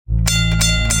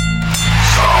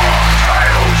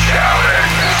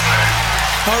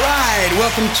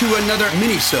welcome to another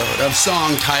mini-sode of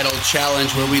Song Title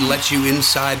Challenge, where we let you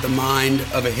inside the mind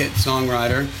of a hit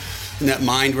songwriter. And that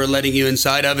mind we're letting you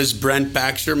inside of is Brent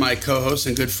Baxter, my co-host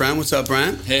and good friend. What's up,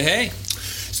 Brent? Hey, hey.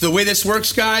 So the way this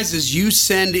works, guys, is you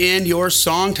send in your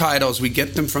song titles. We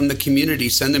get them from the community.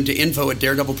 Send them to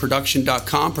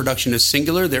info@daredevilproduction.com. Production is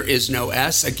singular. There is no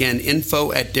S. Again,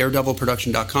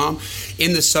 info@daredevilproduction.com.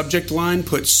 In the subject line,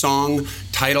 put Song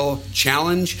Title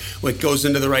Challenge. It goes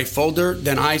into the right folder.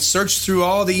 Then I search through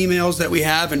all the emails that we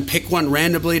have and pick one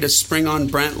randomly to spring on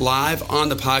Brent live on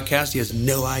the podcast. He has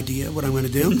no idea what I'm going to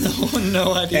do.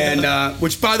 No idea. And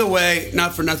which, by the way,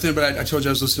 not for nothing, but I told you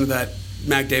I was listening to that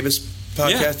Mac Davis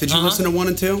podcast. Yeah, Did you listen to 1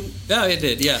 and 2? Yeah, I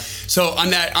did. Yeah. So on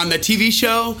the TV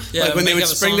show, like when they would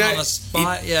spring that, on the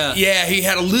spot, yeah, he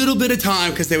had a little bit of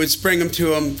time because they would spring him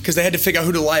to him because they had to figure out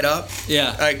who to light up.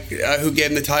 Yeah. Who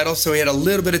gave him the title? So he had a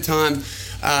little bit of time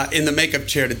in the makeup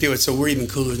chair to do it. So we're even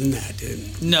cooler than that,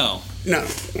 dude. No,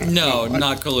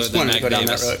 not cooler than Mac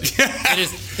Davis.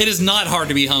 It is not hard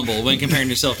to be humble when comparing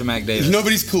yourself to Mac Davis.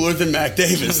 Nobody's cooler than Mac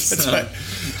Davis. That's right.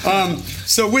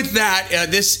 So with that,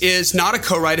 this is not a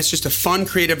co-write. It's just a fun,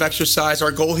 creative exercise.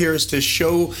 Our goal here is to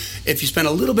show, if you spend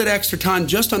a little bit extra time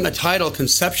just on the title,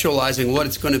 conceptualizing what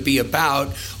it's going to be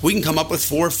about, we can come up with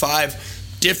 4 or 5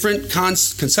 different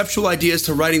conceptual ideas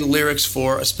to writing the lyrics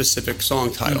for a specific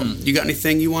song title. Mm-hmm. You got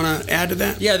anything you want to add to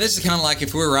that? Yeah, this is kind of like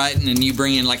if we're writing and you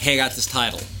bring in like, hey, I got this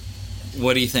title.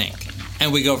 What do you think?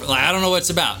 And we go, like, I don't know what it's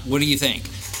about. What do you think?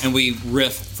 And we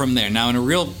riff from there. Now, in a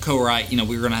real co-write,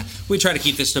 we try to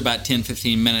keep this to about 10,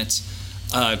 15 minutes.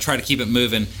 Try to keep it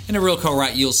moving. In a real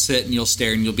co-write, you'll sit and you'll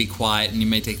stare and you'll be quiet and you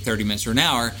may take 30 minutes or an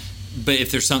hour. But if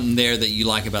there's something there that you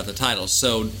like about the title,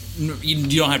 so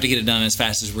you don't have to get it done as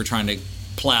fast as we're trying to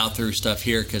plow through stuff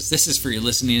here, because this is for your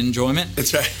listening enjoyment.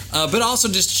 That's right. But also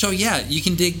just to show, you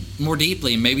can dig more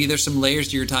deeply. Maybe there's some layers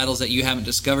to your titles that you haven't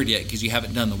discovered yet because you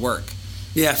haven't done the work.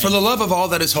 Yeah, for the love of all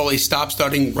that is holy, stop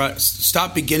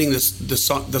beginning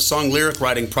the song lyric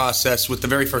writing process with the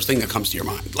very first thing that comes to your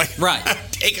mind. Right.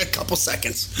 Take a couple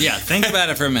seconds. Yeah, think about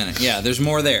it for a minute. Yeah, there's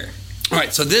more there. All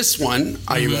right, so this one,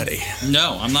 are you ready?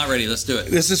 No, I'm not ready. Let's do it.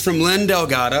 This is from Len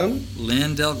Delgado.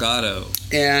 Len Delgado.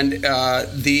 And I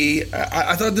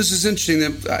thought this is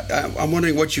interesting. I'm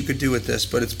wondering what you could do with this,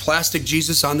 but it's Plastic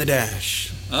Jesus on the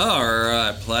Dash. All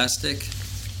right, Plastic.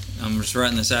 I'm just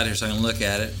writing this out here so I can look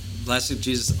at it. Plastic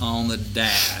Jesus on the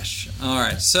Dash. All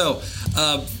right, so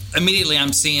immediately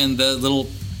I'm seeing the little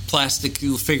plastic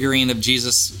figurine of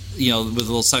Jesus, with a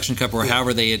little suction cup or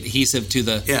however they adhesive to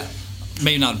the... Yeah.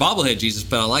 Maybe not bobblehead Jesus,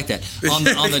 but I like that. On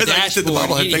the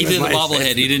dashboard, he did the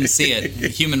bobblehead. He didn't see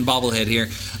it. Human bobblehead here.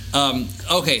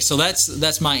 Okay, so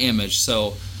that's my image.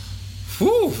 So,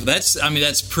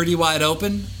 that's pretty wide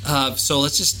open. So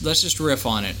let's just riff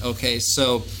on it. Okay,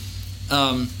 so,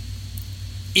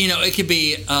 it could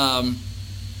be, and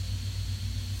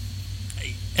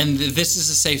this is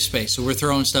a safe space. So we're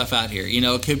throwing stuff out here.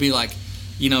 It could be like,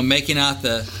 making out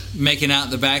the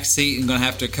back seat and going to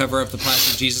have to cover up the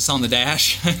plastic Jesus on the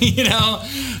dash,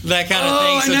 that kind of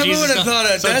thing. So I never would have thought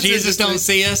of that. So Jesus don't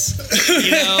see us,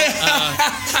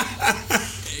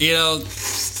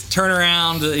 turn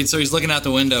around. So he's looking out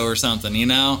the window or something, you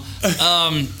can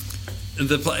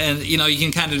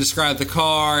kind of describe the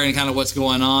car and kind of what's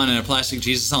going on, and a plastic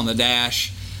Jesus on the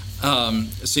dash.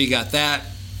 So you got that,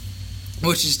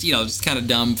 which is just kind of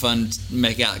dumb, fun,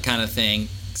 make out kind of thing.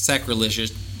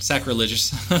 Sacrilegious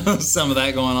some of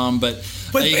that going on, but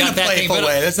you got that thing, but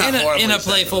way. That's not in a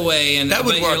playful way, and that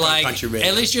would but work you're like, on country radio.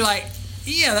 At least you're like,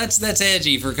 that's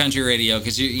edgy for country radio,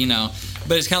 because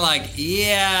but it's kind of like,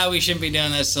 we shouldn't be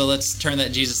doing this, so let's turn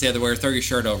that Jesus the other way, or throw your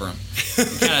shirt over him,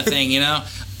 kind of thing,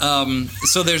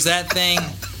 So there's that thing.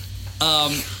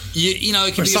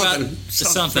 It can be something. About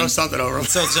something. Throw something over him.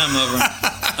 Throw something over him.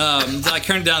 Like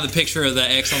turn down the picture of the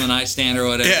ex on the nightstand or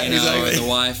whatever, exactly. Or the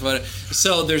wife. Whatever.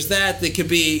 So there's that. That could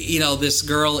be, this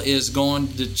girl is going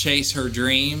to chase her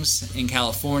dreams in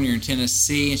California or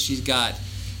Tennessee, and she's got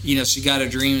her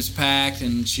dreams packed,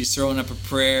 and she's throwing up a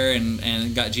prayer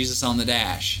and got Jesus on the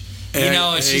dash.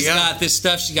 And she's got this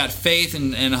stuff. She's got faith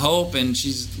and hope, and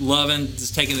she's loving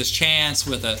just taking this chance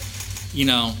with a,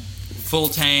 full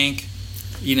tank.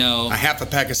 A half a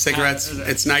pack of cigarettes.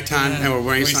 It's nighttime, and we're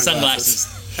wearing sunglasses.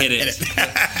 Hit it.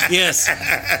 Yes,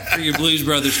 for your Blues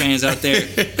Brothers fans out there.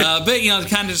 But to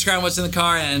kind of describe what's in the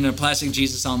car and a plastic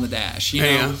Jesus on the dash.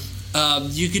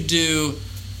 You could do.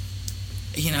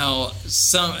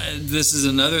 This is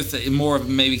another thing, more of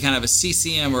maybe kind of a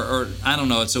CCM or I don't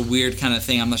know. It's a weird kind of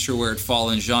thing. I'm not sure where it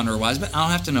falls in genre wise, but I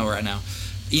don't have to know right now.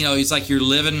 It's like you're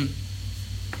living.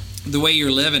 The way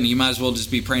you're living, you might as well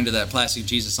just be praying to that plastic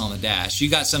Jesus on the dash.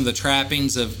 You got some of the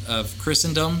trappings of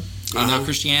Christendom. You know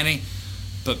Christianity,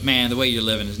 but man, the way you're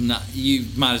living is not. You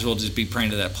might as well just be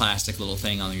praying to that plastic little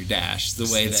thing on your dash.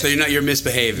 The way that so you're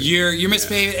misbehaving. You're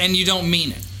misbehaving, and you don't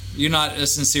mean it. You're not a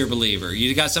sincere believer.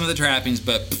 You got some of the trappings,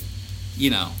 but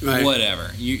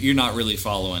whatever. You're not really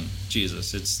following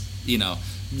Jesus. It's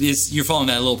you're following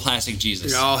that little plastic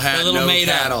Jesus. All hat, no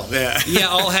cattle. Yeah,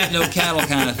 all hat, no cattle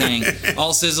kind of thing.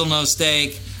 All sizzle, no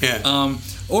steak. Yeah.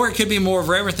 Or it could be more of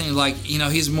everything. Like,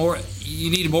 he's more. You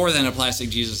need more than a plastic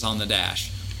Jesus on the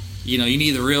dash. You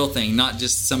need the real thing, not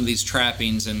just some of these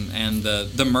trappings and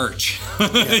the merch.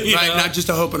 Right, not just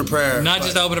a hope and a prayer.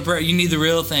 Just a hope and a prayer. You need the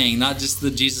real thing, not just the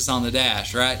Jesus on the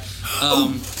dash, right?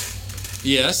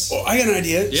 Yes. Well, I got an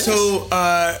idea. Yes. So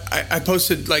I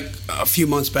posted like a few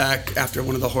months back after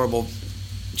one of the horrible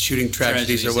shooting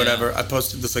tragedies or whatever. I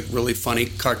posted this like really funny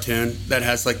cartoon that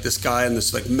has like this guy and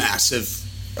this like massive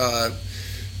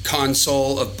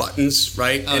console of buttons,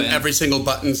 right? Every single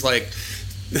button's like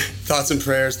thoughts and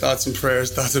prayers, thoughts and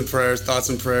prayers, thoughts and prayers, thoughts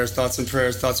and prayers, thoughts and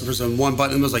prayers, thoughts and prayers. And one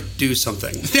button was like, do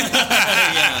something.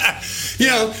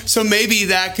 So maybe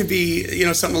that could be,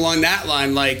 something along that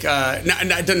line. Like,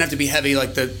 it doesn't have to be heavy like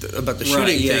about the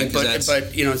shooting thing, but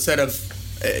instead of,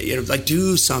 like,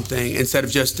 do something instead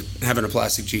of just having a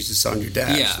plastic Jesus on your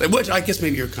dash. Yeah. Which I guess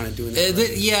maybe you're kind of doing that.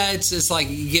 Right? It's like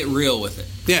you get real with it.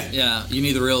 Yeah. Yeah, you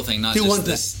need the real thing, not just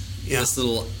this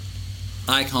little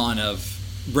icon of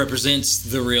represents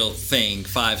the real thing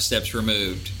 5 steps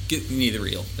removed. You need the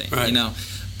real thing, right.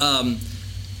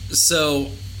 So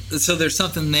there's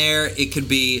something there. It could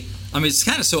be, it's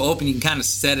kind of so open, you can kind of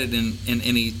set it in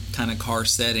any kind of car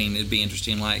setting. It'd be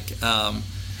interesting, like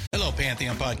hello,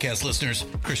 Pantheon podcast listeners.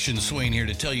 Christian Swain here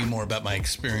to tell you more about my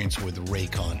experience with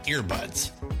Raycon earbuds.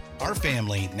 Our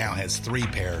family now has 3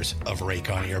 pairs of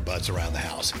Raycon earbuds around the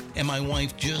house, and my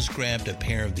wife just grabbed a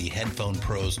pair of the Headphone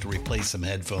Pros to replace some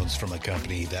headphones from a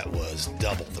company that was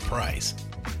double the price.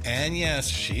 And yes,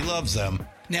 she loves them.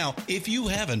 Now, if you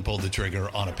haven't pulled the trigger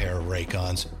on a pair of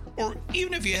Raycons, or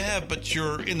even if you have but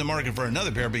you're in the market for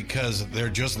another pair because they're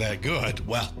just that good,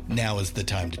 well, now is the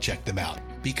time to check them out,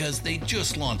 because they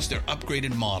just launched their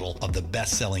upgraded model of the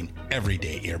best-selling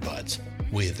everyday earbuds.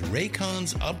 With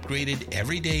Raycon's upgraded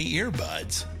everyday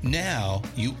earbuds, now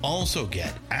you also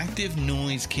get active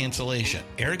noise cancellation,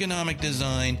 ergonomic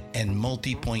design, and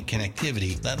multi-point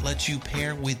connectivity that lets you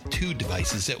pair with 2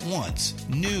 devices at once.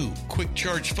 New quick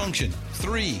charge function,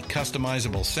 3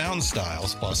 customizable sound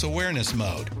styles, plus awareness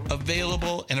mode.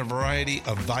 Available in a variety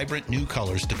of vibrant new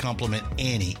colors to complement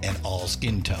any and all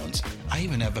skin tones. I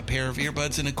even have a pair of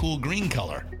earbuds in a cool green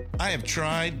color. I have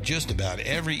tried just about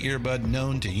every earbud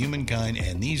known to humankind,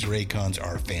 and these Raycons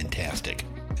are fantastic.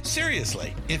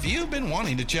 Seriously, if you've been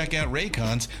wanting to check out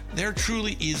Raycons, there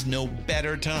truly is no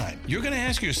better time. You're going to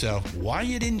ask yourself why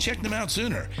you didn't check them out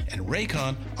sooner, and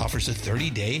Raycon offers a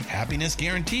 30-day happiness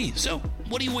guarantee. So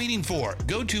what are you waiting for?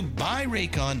 Go to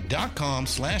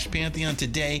buyraycon.com/Pantheon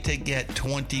today to get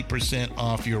 20%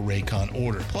 off your Raycon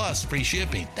order, plus free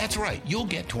shipping. That's right, you'll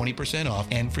get 20% off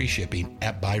and free shipping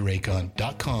at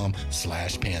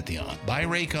buyraycon.com/Pantheon.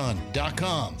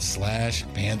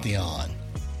 buyraycon.com/Pantheon.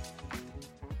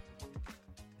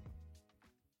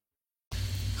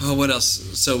 Oh, what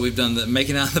else? So we've done the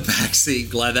making out in the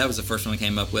backseat. Glad that was the first one I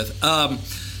came up with.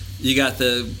 You got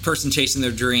the person chasing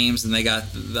their dreams, and they got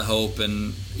the hope,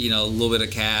 and a little bit of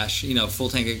cash. Full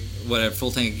tank of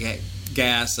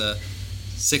gas, a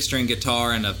 6-string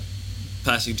guitar, and a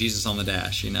plastic Jesus on the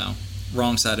dash.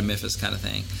 Wrong side of Memphis kind of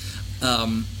thing.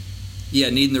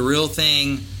 Needing the real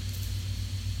thing,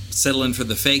 settling for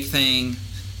the fake thing.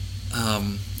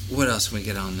 What else can we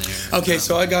get on there? Okay,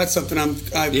 so I got something. I'm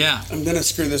going to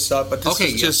screw this up, but this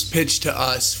is just pitched to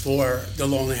us for the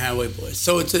Lonely Highway Boys.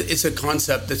 So it's a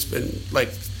concept that's been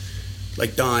like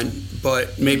done,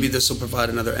 but maybe this will provide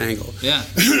another angle. Yeah.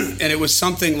 And it was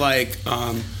something like,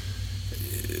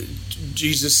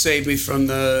 Jesus saved me from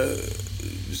the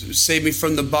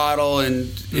bottle, and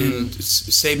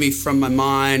saved me from my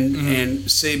mind, and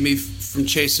saved me from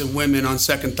chasing women on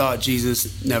second thought. Jesus,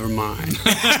 never mind.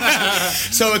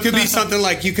 So it could be something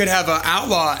like, you could have an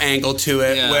outlaw angle to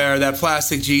it, where that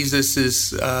plastic Jesus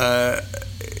is, like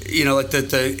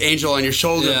the angel on your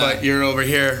shoulder, but you're over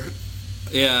here.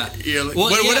 Yeah. Like,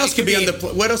 what else could be on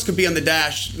the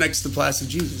dash next to the plastic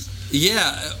Jesus?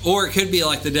 Yeah, or it could be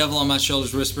like the devil on my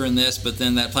shoulder's whispering this, but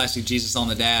then that plastic Jesus on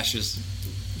the dash is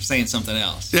saying something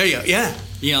else. There you go. Yeah.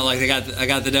 Like I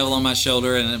got the devil on my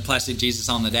shoulder and a plastic Jesus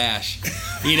on the dash.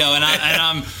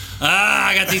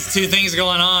 I got these 2 things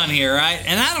going on here, right?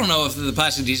 And I don't know if the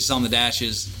plastic Jesus on the dash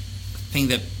is a thing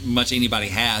that much anybody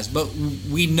has, but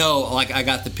we know, like, I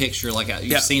got the picture, like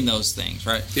you've seen those things,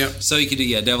 right? Yeah. So you could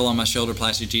do devil on my shoulder,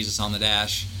 plastic Jesus on the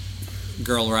dash.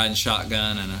 girl riding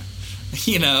shotgun and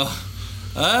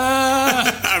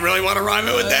I really want to rhyme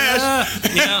it with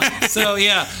that. So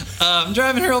I'm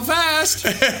driving real fast.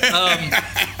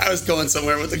 I was going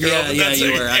somewhere with the girl. Yeah,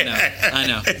 you were. I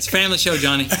know. It's a family show,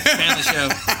 Johnny. Family show.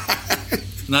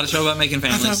 Not a show about making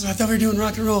families. I thought we were doing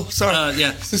rock and roll. Sorry. Sorry.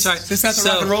 Is this not the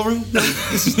rock and roll room? No,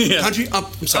 this is country. I'm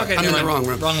sorry. Okay, I'm in the wrong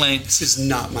room. Wrong lane. This is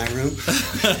not my room.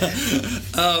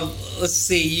 Let's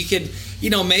see. You could,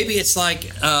 maybe it's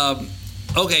like,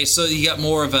 okay, so you got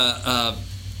more of a,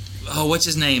 what's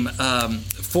his name?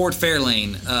 Ford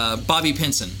Fairlane, Bobby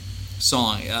Pinson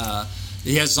song.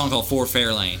 He has a song called Ford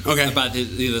Fairlane. Okay. About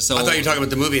the soul. I thought you were talking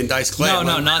about the movie in Dice Clay.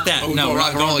 No, not that. No,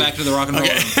 going back to the rock and roll.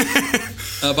 Okay.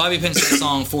 Bobby Pinson's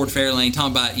song Ford Fairlane,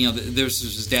 talking about there's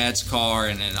his dad's car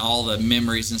and all the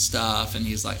memories and stuff, and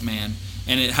he's like, man,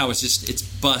 and how it's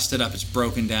busted up, it's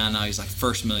broken down now. He's like,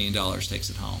 first $1 million takes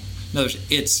it home. No,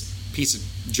 it's a piece of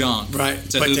junk, right?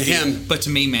 But to him, but to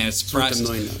me, man, it's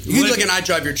priceless. You like an I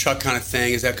drive your truck kind of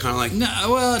thing. Is that kind of like? No,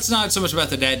 well, it's not so much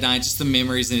about the dad dying, just the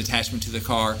memories and attachment to the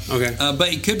car. Okay.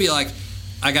 But it could be like,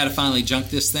 I got to finally junk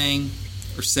this thing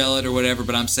or sell it or whatever,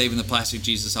 but I'm saving the plastic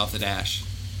Jesus off the dash.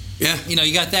 Yeah.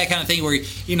 You got that kind of thing where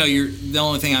you're the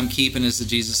only thing I'm keeping is the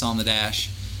Jesus on the dash,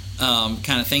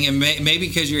 kind of thing. And maybe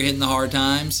because you're hitting the hard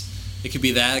times, it could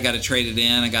be that I got to trade it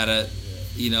in. I got to,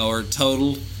 or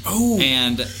total. Oh,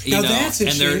 and that's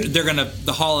and they're gonna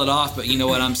haul it off, but you know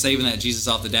what? I'm saving that Jesus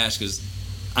off the dash because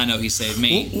I know He saved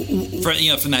me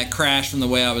from that crash, from the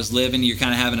way I was living. You're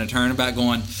kind of having a turnabout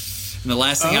going, and the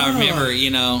last thing I remember,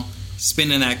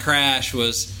 spinning that crash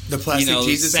was the plastic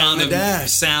Jesus on the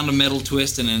dash, sound of metal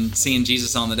twisting, and seeing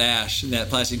Jesus on the dash. That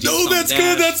plastic Jesus on the dash. Oh,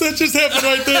 that's good. That just happened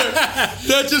right there.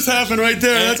 That just happened right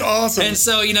there. That's awesome. And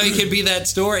so you could be that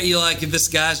story. Like if this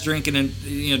guy's drinking and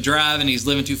driving, he's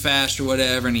living too fast or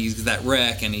whatever, and he's that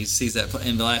wreck, and he sees that.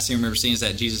 And the last thing I remember seeing is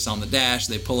that Jesus on the dash.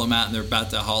 They pull him out, and they're about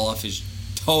to haul off his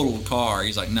totaled car.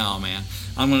 He's like, "No, man,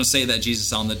 I'm going to save that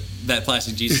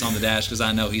plastic Jesus on the dash because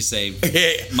I know He saved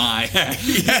my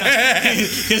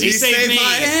because he saved me. My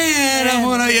hand. I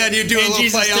want to you do a little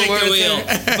Jesus play on words the wheel,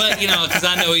 but because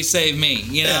I know He saved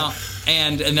me.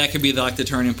 And that could be like the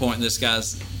turning point in this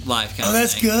guy's life. Kind of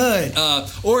that's thing. Good.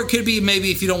 Or it could be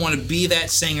maybe if you don't want to be that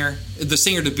singer, the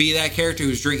singer to be that character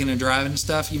who's drinking and driving and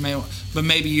stuff. You may, but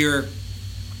maybe you're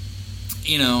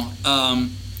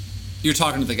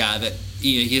talking to the guy that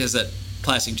he has that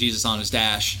plastic Jesus on his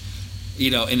dash,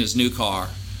 in his new car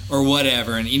or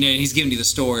whatever, and he's giving you the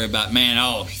story about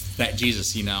that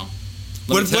Jesus,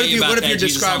 What if you're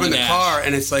describing the car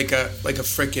and it's like a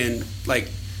freaking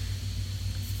like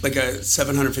a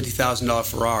 $750,000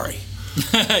 Ferrari,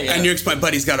 and you're explaining,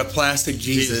 but he's got a plastic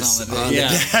Jesus on the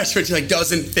dash, which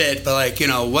doesn't fit, but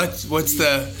what's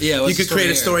the you could create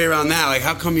a story around that, like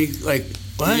how come you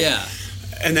what? Yeah.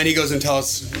 And then he goes and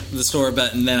tells the story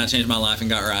about, and then I changed my life and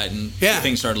got right, and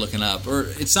things started looking up, or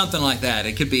it's something like that.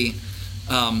 It could be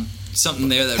something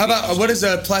there. That how about what is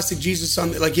a plastic Jesus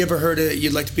on? Like you ever heard it?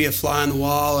 You'd like to be a fly on the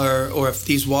wall, or if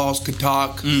these walls could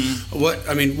talk.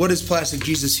 Mm-hmm. What is plastic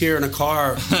Jesus here in a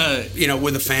car?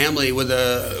 With a family, with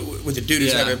a dude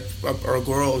who's had or a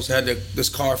girl who's had this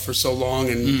car for so long,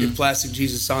 and if plastic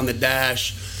Jesus on the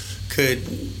dash could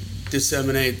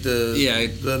disseminate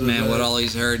what all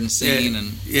he's heard and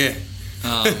seen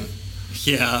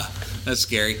that's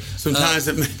scary. Sometimes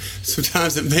it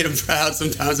made him proud,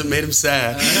 sometimes it made him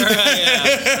sad.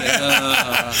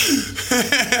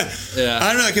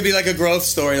 I don't know, it could be like a growth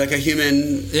story, like a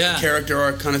human character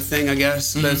arc kind of thing, I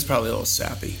guess. Mm-hmm. That's probably a little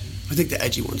sappy. I think the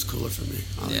edgy one's cooler for me.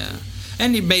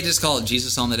 And you may just call it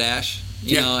Jesus on the dash,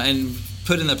 and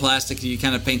put in the plastic, you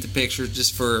kind of paint the picture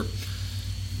just for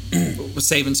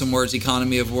saving some words,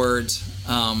 economy of words.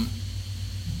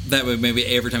 That way, maybe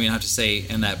every time you don't have to say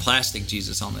in that plastic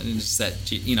Jesus on it, and just that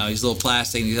he's a little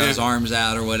plastic, and he's got his arms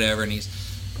out or whatever, and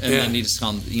then you just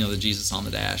call him the Jesus on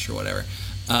the dash or whatever,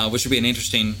 which would be an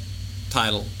interesting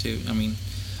title too. I mean,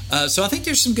 so I think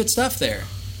there's some good stuff there.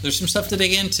 There's some stuff to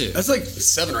dig into. That's like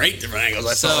 7 or 8 different angles.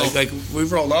 I saw like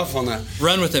we've rolled off on that.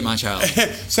 Run with it, my child.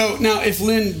 So now, if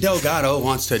Lynn Delgado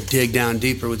wants to dig down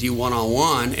deeper with you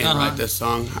one-on-one and write this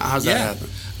song, how's that happen?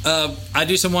 I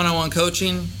do some one-on-one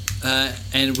coaching,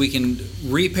 and we can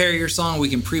repair your song, we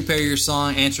can prepare your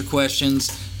song, answer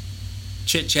questions,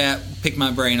 chit-chat, pick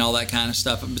my brain, all that kind of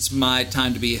stuff. It's my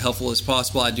time to be helpful as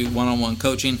possible. I do one-on-one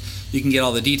coaching. You can get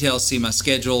all the details, see my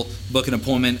schedule, book an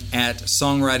appointment at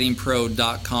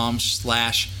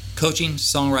songwritingpro.com/coaching,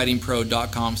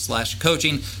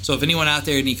 songwritingpro.com/coaching. So if anyone out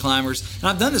there, any climbers, and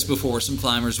I've done this before with some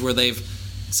climbers where they've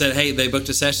said, hey, they booked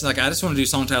a session. Like, I just want to do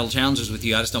song title challenges with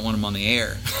you. I just don't want them on the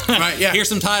air. Right, yeah. Here's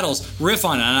some titles. Riff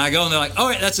on it. And I go, and they're like, all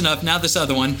right, that's enough. Now this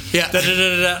other one. Yeah.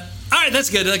 Da-da-da-da-da. All right, that's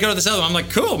good. I go to this other one. I'm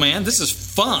like, cool, man. This is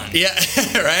fun. Yeah,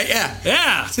 right, yeah.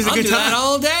 Yeah. This is a I'll good do time. that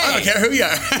all day. I don't care who you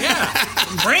are.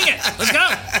 Yeah. Bring it. Let's go.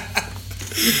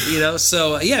 You know,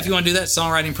 so, yeah, if you want to do that,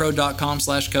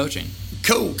 songwritingpro.com/coaching.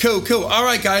 Cool. All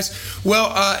right, guys.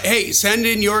 Well, hey, send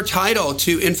in your title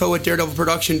to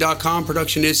info@daredevilproduction.com.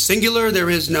 Production is singular. There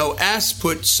is no S.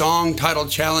 Put song title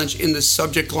challenge in the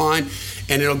subject line,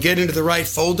 and it'll get into the right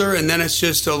folder, and then it's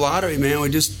just a lottery, man. We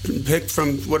just pick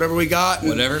from whatever we got.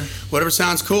 Whatever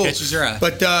sounds cool. Catches your eye.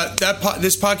 But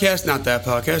this podcast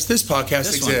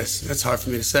This exists. That's hard for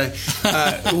me to say.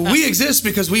 We exist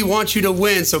because we want you to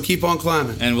win, so keep on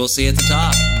climbing. And we'll see you at the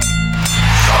top. Song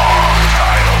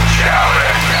title challenge.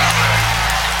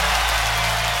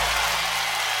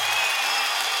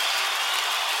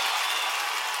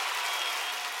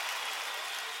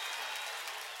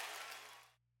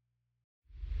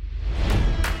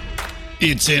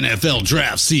 It's NFL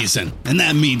draft season, and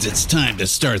that means it's time to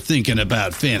start thinking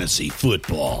about fantasy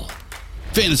football.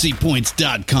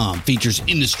 FantasyPoints.com features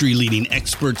industry-leading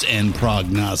experts and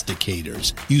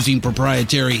prognosticators using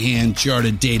proprietary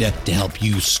hand-charted data to help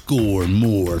you score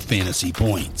more fantasy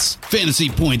points.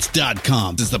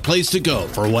 FantasyPoints.com is the place to go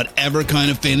for whatever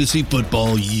kind of fantasy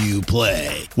football you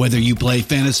play. Whether you play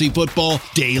fantasy football,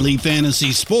 daily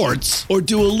fantasy sports, or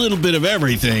do a little bit of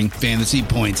everything, Fantasy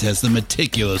Points has the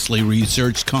meticulously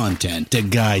researched content to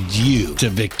guide you to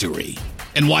victory.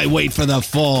 And why wait for the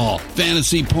fall?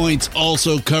 Fantasy Points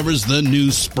also covers the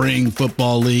new spring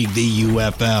football league, the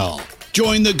UFL.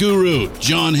 Join the guru,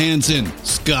 John Hansen,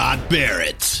 Scott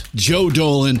Barrett, Joe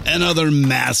Dolan, and other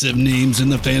massive names in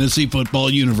the fantasy football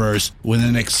universe with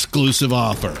an exclusive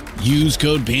offer. Use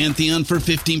code Pantheon for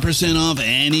 15% off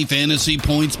any Fantasy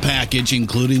Points package,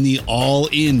 including the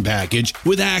all-in package,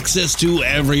 with access to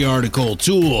every article,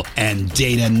 tool, and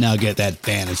data nugget that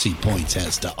Fantasy Points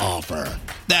has to offer.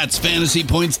 That's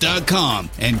FantasyPoints.com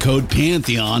and code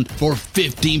Pantheon for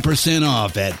 15%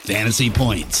 off at Fantasy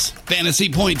Points.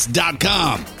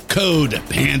 FantasyPoints.com, code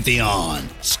Pantheon.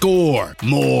 Score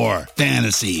more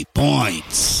fantasy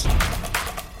points.